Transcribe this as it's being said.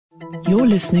You're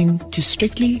listening to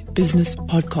Strictly Business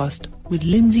Podcast with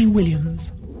Lindsay Williams.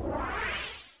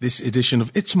 This edition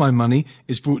of It's My Money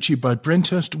is brought to you by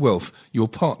Brenthurst Wealth, your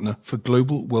partner for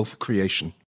global wealth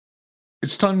creation.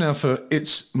 It's time now for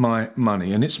It's My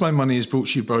Money, and It's My Money is brought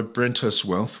to you by Brenthurst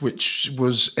Wealth, which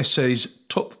was SA's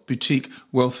top boutique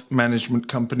wealth management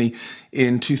company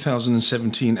in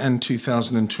 2017 and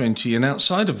 2020, and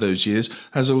outside of those years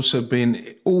has also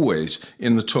been always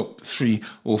in the top 3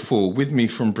 or 4. With me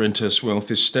from Brenthurst Wealth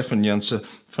is Stefan Janse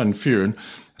van Vuren.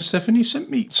 Stefan, you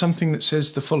sent me something that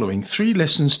says the following: 3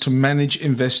 lessons to manage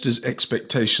investors'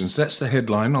 expectations. That's the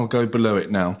headline. I'll go below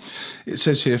it now. It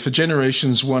says here, for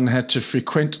generations, one had to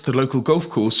frequent the local golf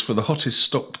course for the hottest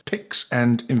stock picks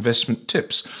and investment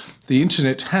tips. The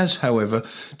internet has, however,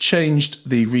 changed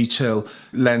the retail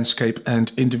landscape,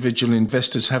 and individual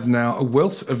investors have now a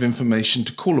wealth of information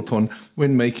to call upon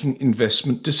when making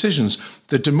investment decisions.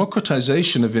 The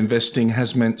democratization of investing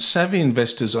has meant savvy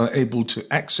investors are able to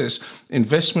access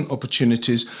investment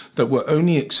opportunities that were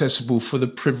only accessible for the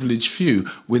privileged few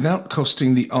without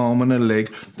costing the arm and a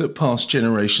leg that past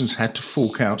generations had to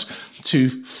fork out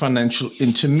to financial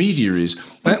intermediaries.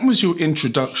 That was your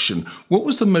introduction. What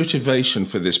was the motivation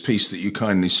for this piece that you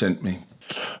kindly sent me?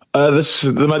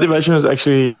 The motivation was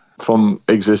actually from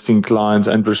existing clients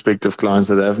and prospective clients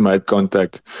that have made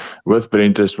contact with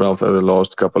Brenthurst Wealth over the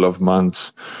last couple of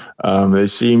months. There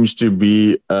seems to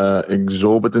be an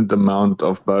exorbitant amount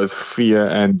of both fear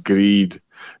and greed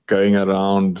going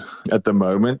around at the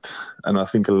moment, and I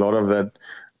think a lot of that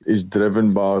is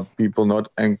driven by people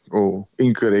not or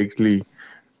incorrectly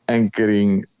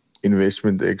anchoring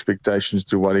investment expectations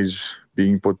to what is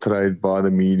being portrayed by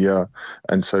the media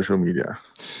and social media.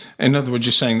 In other words,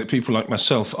 you're saying that people like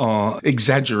myself are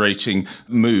exaggerating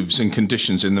moves and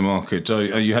conditions in the market.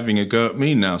 Are you having a go at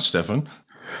me now, Stefan?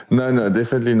 No,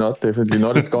 definitely not. Definitely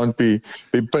not. It can't be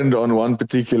pinned on one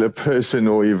particular person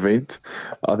or event.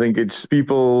 I think it's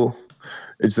people,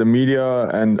 it's the media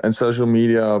and social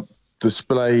media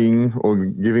displaying or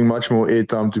giving much more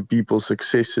airtime to people's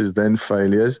successes than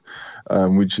failures,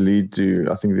 which lead to,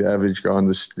 I think, the average guy on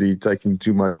the street taking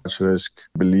too much risk,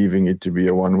 believing it to be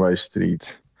a one-way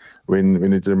street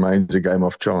when it remains a game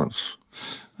of chance.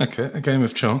 Okay, a game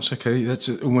of chance. Okay, that's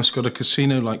almost got a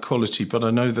casino-like quality, but I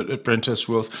know that at Brenthurst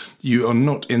Wealth, you are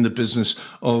not in the business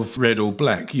of red or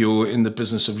black. You're in the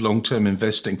business of long-term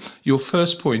investing. Your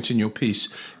first point in your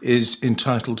piece is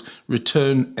entitled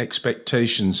Return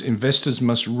Expectations. Investors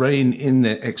must rein in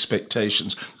their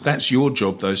expectations. That's your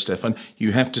job, though, Stefan.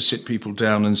 You have to sit people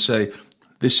down and say,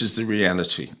 this is the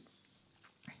reality.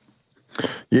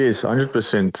 Yes,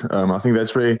 100%. I think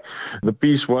that's where the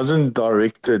piece wasn't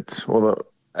directed,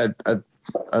 at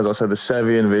as I said, the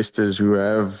savvy investors who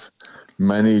have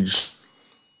managed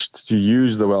to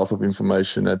use the wealth of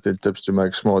information at their tips to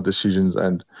make smart decisions,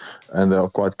 and they are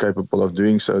quite capable of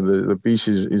doing so. The piece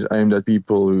is aimed at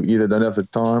people who either don't have the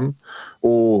time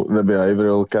or the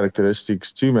behavioral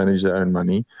characteristics to manage their own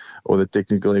money or the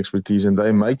technical expertise, and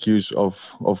they make use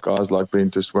of guys like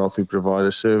Brenthurst Wealth who provide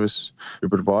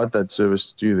that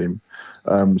service to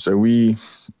them. So we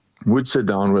would sit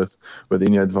down with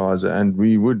any advisor and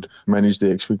we would manage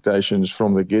the expectations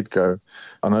from the get-go.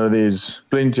 I know there's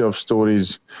plenty of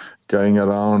stories going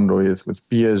around with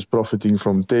peers profiting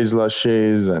from Tesla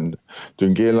shares and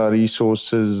Thungela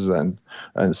Resources and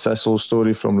Sasol's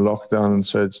story from lockdown.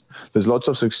 So there's lots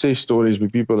of success stories where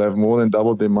people have more than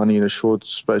doubled their money in a short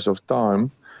space of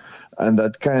time. And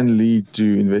that can lead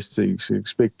to investors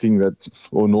expecting that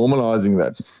or normalizing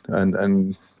that.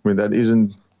 And when that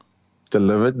isn't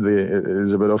delivered, there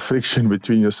is a bit of friction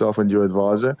between yourself and your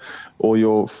advisor, or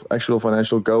your actual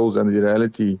financial goals and the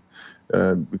reality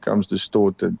becomes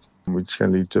distorted, which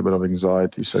can lead to a bit of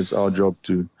anxiety. So it's our job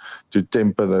to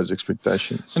temper those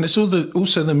expectations. And it's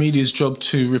also the media's job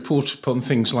to report upon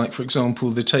things like, for example,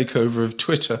 the takeover of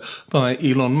Twitter by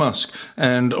Elon Musk.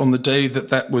 And on the day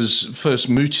that was first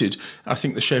mooted, I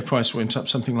think the share price went up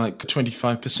something like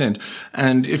 25%.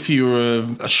 And if you're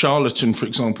a charlatan, for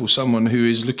example, someone who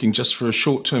is looking just for a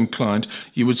short-term client,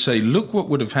 you would say, look what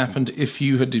would have happened if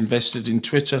you had invested in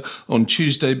Twitter on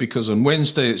Tuesday, because on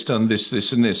Wednesday it's done this,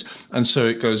 this, and this. And so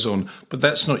it goes on. But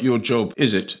that's not your job,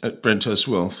 is it, at Brenthurst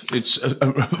Wealth? It's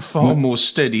a far more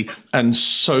steady and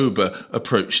sober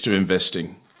approach to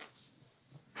investing.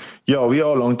 Yeah, we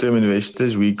are long-term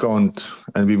investors. We can't,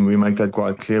 and we make that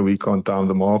quite clear, we can't time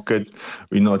the market.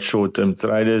 We're not short-term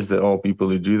traders. There are people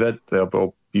who do that. There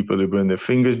are people who burn their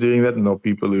fingers doing that, not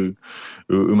people who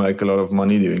make a lot of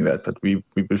money doing that. But we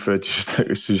prefer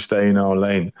to stay in our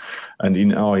lane and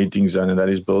in our hitting zone, and that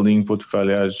is building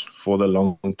portfolios for the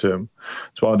long term.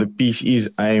 So while the piece is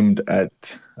aimed at,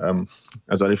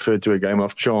 as I referred to, a game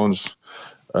of chance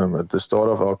at the start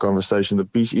of our conversation, the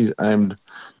piece is aimed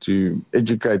to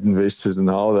educate investors on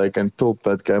how they can tilt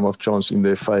that game of chance in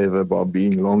their favor by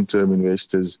being long-term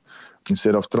investors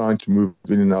instead of trying to move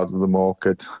in and out of the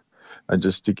market and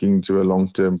just sticking to a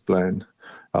long-term plan.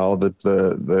 How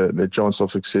the chance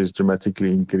of success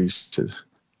dramatically increases.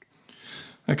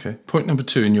 Okay, point number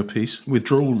 2 in your piece,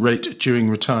 withdrawal rate during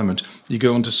retirement. You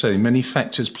go on to say, many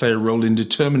factors play a role in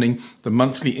determining the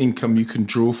monthly income you can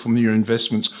draw from your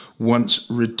investments once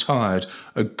retired.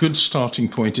 A good starting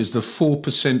point is the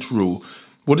 4% rule.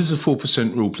 What is the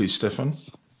 4% rule, please, Stefan?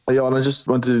 Yeah, and I just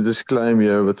wanted to disclaim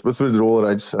here, with withdrawal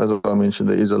rates, as I mentioned,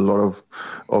 there is a lot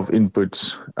of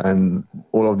inputs, and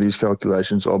all of these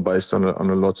calculations are based on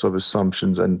lots of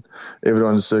assumptions, and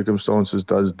everyone's circumstances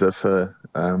does differ.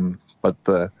 But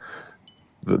the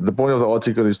point of the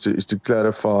article is to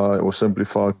clarify or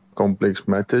simplify complex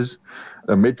matters.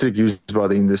 A metric used by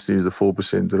the industry is the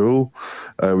 4% rule,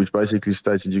 which basically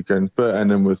states that you can per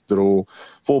annum withdraw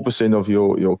 4% of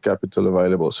your capital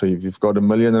available. So if you've got R1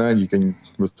 million, you can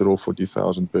withdraw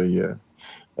 40,000 per year.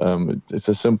 It's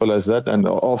as simple as that. And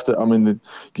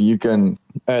you can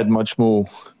add much more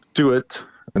to it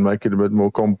and make it a bit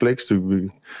more complex to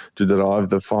derive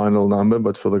the final number.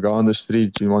 But for the guy on the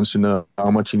street who wants to know how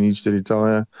much he needs to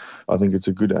retire, I think it's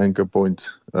a good anchor point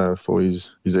for his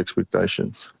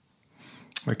expectations.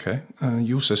 Okay.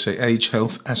 You also say age,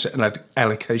 health, asset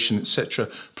allocation, etc.,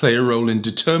 play a role in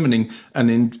determining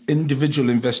an individual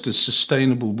investor's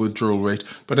sustainable withdrawal rate.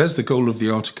 But as the goal of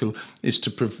the article is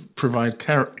to provide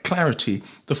clarity,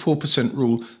 the 4%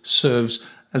 rule serves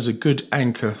as a good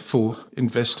anchor for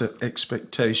investor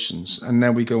expectations. And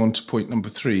now we go on to point number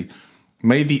 3.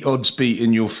 May the odds be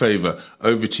in your favour.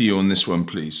 Over to you on this one,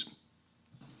 please.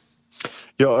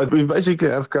 Yeah, we basically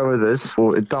have covered this.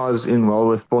 It ties in well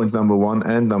with point number 1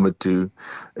 and number 2.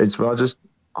 I'll just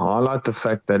highlight the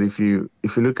fact that if you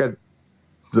look at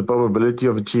the probability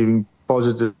of achieving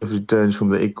positive returns from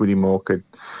the equity market,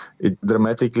 it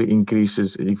dramatically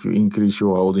increases if you increase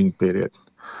your holding period.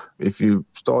 If you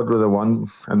start with a 1,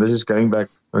 and this is going back,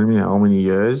 I don't know how many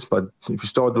years, but if you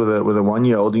start with a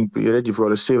 1-year holding period, you've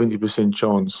got a 70%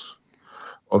 chance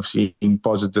of seeing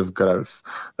positive growth.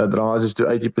 That rises to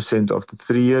 80% after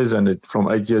 3 years, and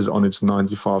from 8 years on, it's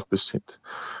 95%.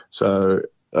 So,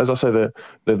 as I say,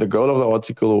 the goal of the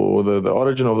article, or the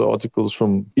origin of the article, is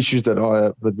from issues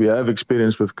that we have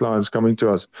experienced with clients coming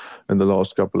to us in the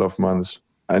last couple of months.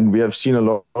 And we have seen a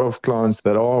lot of clients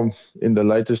that are in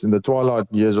the twilight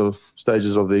years or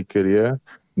stages of their career,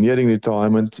 nearing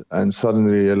retirement, and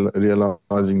suddenly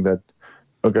realizing that,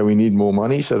 okay, we need more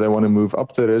money. So they want to move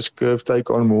up the risk curve, take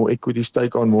on more equities,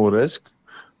 take on more risk.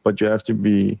 But you have to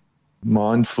be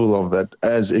mindful of that,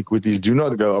 as equities do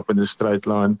not go up in a straight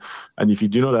line. And if you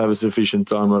do not have a sufficient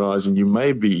time horizon, you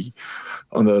may be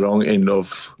on the wrong end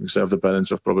of the balance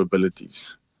of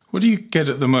probabilities. What do you get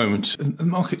at the moment? The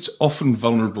market's often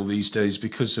vulnerable these days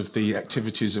because of the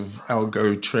activities of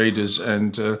algo traders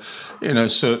and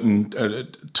certain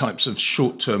types of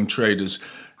short-term traders.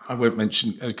 I won't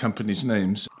mention companies'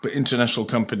 names, but international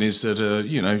companies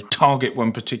that target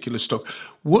one particular stock.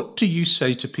 What do you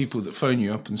say to people that phone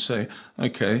you up and say,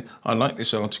 okay, I like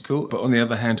this article, but on the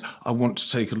other hand, I want to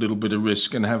take a little bit of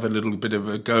risk and have a little bit of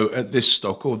a go at this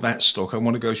stock or that stock. I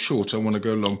want to go short, I want to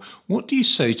go long. What do you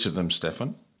say to them,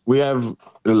 Stefan? We have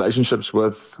relationships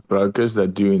with brokers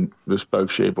that do bespoke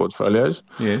share portfolios.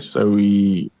 Yes. So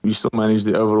we still manage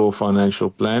the overall financial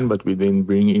plan, but we then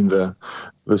bring in the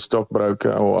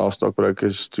stockbroker or our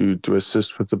stockbrokers to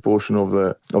assist with the portion of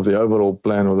the overall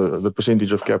plan, or the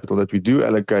percentage of capital that we do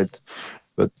allocate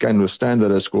that can withstand the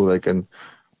risk, or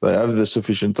they have the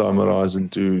sufficient time horizon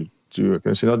to I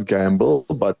can say not gamble,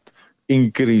 but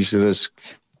increase risk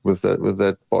with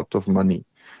that pot of money.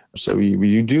 So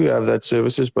we do have that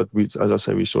services, but as I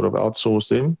say, we sort of outsource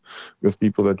them with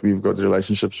people that we've got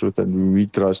relationships with and we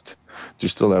trust to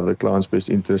still have the client's best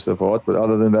interest at heart. But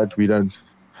other than that, we don't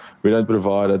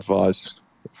provide advice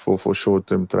for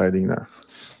short-term trading now.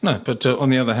 No, but on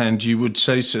the other hand, you would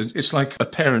say it's like a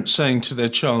parent saying to their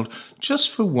child, just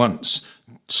for once,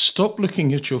 stop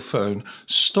looking at your phone,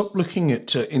 stop looking at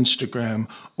Instagram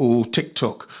or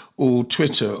TikTok or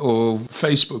Twitter or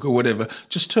Facebook or whatever.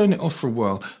 Just turn it off for a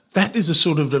while. That is the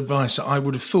sort of advice I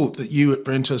would have thought that you at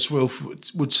Brenthurst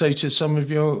Wealth would say to some of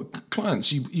your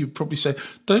clients. You'd probably say,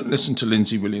 don't listen to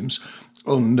Lindsay Williams.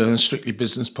 on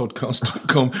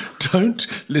strictlybusinesspodcast.com. Don't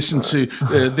listen to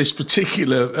this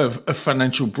particular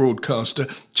financial broadcaster.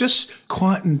 Just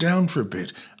quieten down for a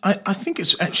bit. I think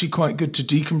it's actually quite good to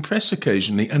decompress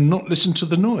occasionally and not listen to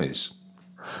the noise.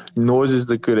 Noise is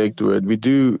the correct word. We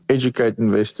do educate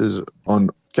investors on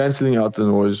cancelling out the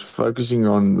noise, focusing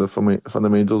on the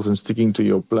fundamentals and sticking to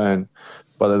your plan.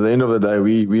 But at the end of the day,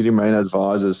 we remain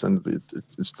advisors, and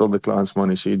it's still the client's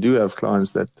money. So you do have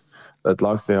clients that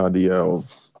like the idea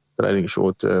of trading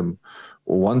short term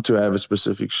or want to have a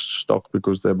specific stock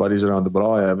because their buddies around the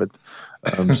bar have it.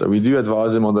 So we do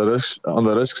advise them on the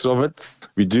risks of it.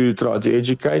 We do try to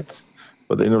educate.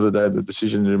 But at the end of the day, the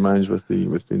decision remains with the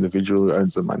individual who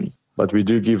owns the money. But we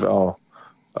do give our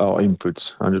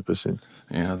inputs, 100%.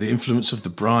 Yeah, the influence of the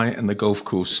braai and the golf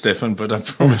course, Stefan. But I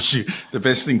promise you, the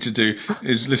best thing to do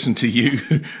is listen to you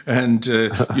and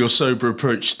your sober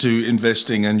approach to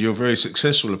investing and your very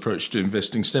successful approach to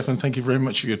investing. Stefan, thank you very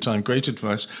much for your time. Great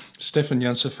advice. Stefan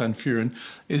Janse van Vuuren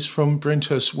is from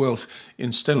Brenthurst Wealth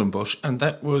in Stellenbosch, and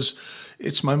that was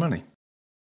It's My Money.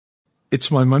 It's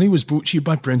My Money was brought to you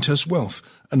by Brenthurst Wealth,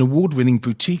 an award-winning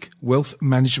boutique wealth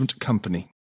management company.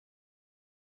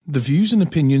 The views and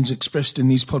opinions expressed in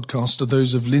these podcasts are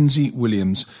those of Lindsay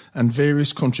Williams and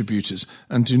various contributors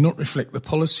and do not reflect the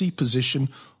policy, position,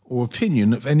 or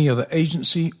opinion of any other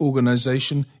agency,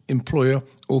 organisation, employer,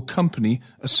 or company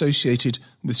associated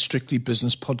with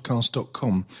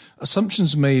strictlybusinesspodcast.com.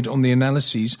 Assumptions made on the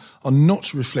analyses are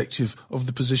not reflective of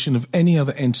the position of any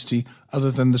other entity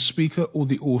other than the speaker or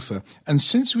the author. And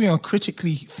since we are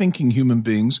critically thinking human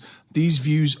beings, these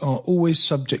views are always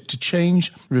subject to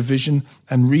change, revision,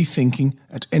 and rethinking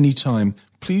at any time.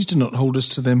 Please do not hold us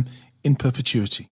to them in perpetuity.